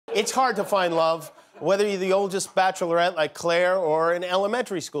It's hard to find love, whether you're the oldest bachelorette like Claire or an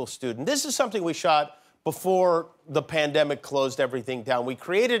elementary school student. This is something we shot before the pandemic closed everything down. We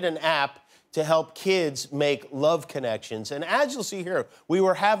created an app to help kids make love connections. And as you'll see here, we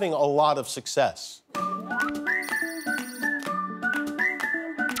were having a lot of success.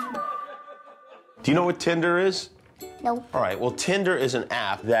 Do you know what Tinder is? Nope. All right, well, Tinder is an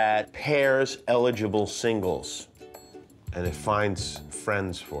app that pairs eligible singles, and it finds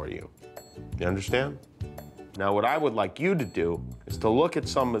friends for you. You understand? Now, what I would like you to do is to look at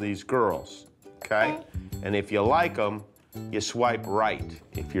some of these girls, okay? And if you like them, you swipe right.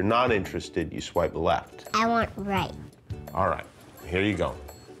 If you're not interested, you swipe left. I want right. All right, here you go.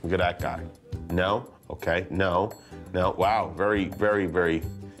 Look at that guy. No? Okay, no, no. Wow, very, very, very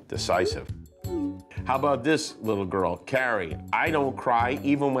decisive. How about this little girl, Carrie? I don't cry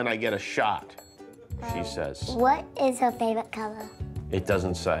even when I get a shot, she says. What is her favorite color? It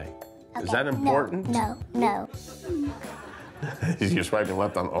doesn't say. Okay. Is that important? No. You're swiping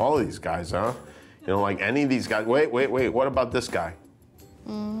left on all these guys, huh? You don't like any of these guys? Wait. What about this guy?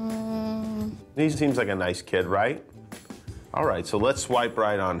 He seems like a nice kid, right? All right, so let's swipe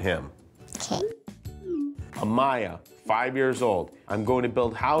right on him. Okay. Amaya, 5 years old. I'm going to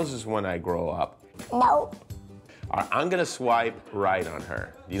build houses when I grow up. No. All right, I'm gonna swipe right on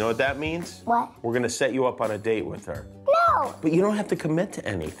her. You know what that means? What? We're gonna set you up on a date with her. No. But you don't have to commit to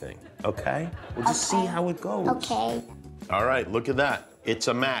anything, okay? We'll just see how it goes. Okay. All right, look at that. It's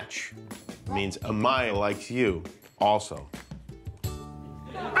a match. It means Amaya likes you also.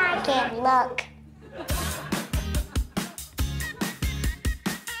 I can't look.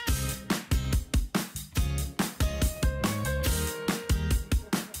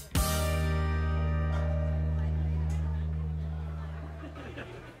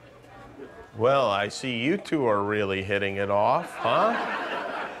 Well, I see you two are really hitting it off, huh?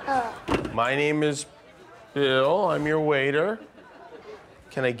 My name is Bill. I'm your waiter.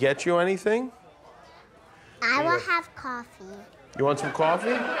 Can I get you anything? I will have coffee. You want some coffee?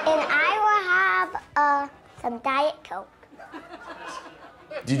 And I will have some Diet Coke.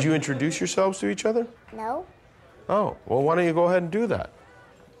 Did you introduce yourselves to each other? No. Oh, well, why don't you go ahead and do that?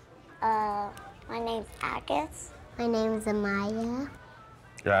 My name's Agus. My name's Amaya.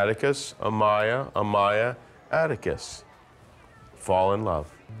 Atticus, Amaya, Atticus. Fall in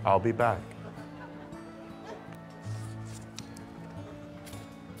love. I'll be back.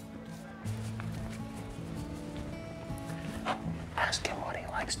 Ask him what he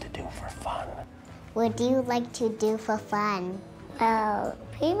likes to do for fun. What do you like to do for fun?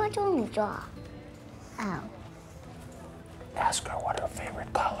 Pretty much only draw. Oh. Ask her what her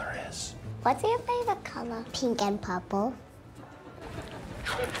favorite color is. What's your favorite color? Pink and purple.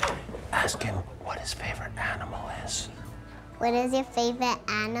 Ask him what his favorite animal is. What is your favorite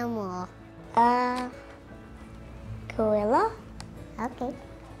animal? Gorilla? Okay.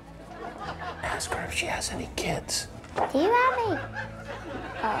 Ask her if she has any kids. Do you have any?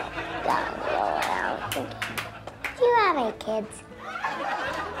 Oh, no. Do you have any kids?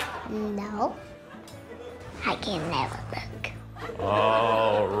 No. I can never look.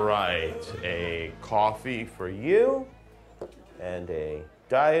 All right, a coffee for you and a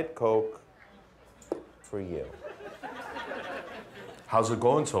Diet Coke for you. How's it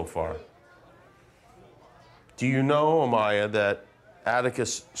going so far? Do you know, Amaya, that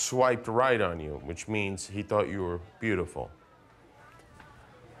Atticus swiped right on you, which means he thought you were beautiful?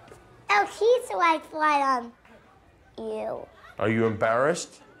 Oh, he swiped right on you. Are you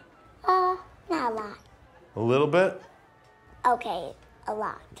embarrassed? Not a lot. A little bit? Okay, a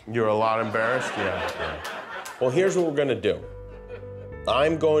lot. You're a lot embarrassed? Yeah. Well, here's what we're gonna do.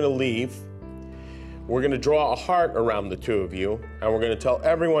 I'm going to leave. We're gonna draw a heart around the two of you, and we're gonna tell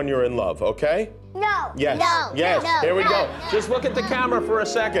everyone you're in love, okay? No. Yes. No. Yes. No, Here we no, go. no. Just look at the camera for a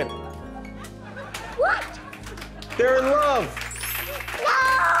second. What? They're in love.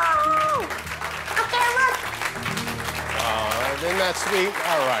 No! Okay, look. Isn't that sweet?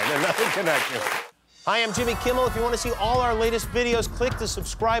 All right, another connection. Hi, I'm Jimmy Kimmel. If you want to see all our latest videos, click the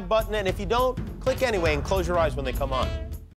subscribe button, and if you don't, click anyway and close your eyes when they come on.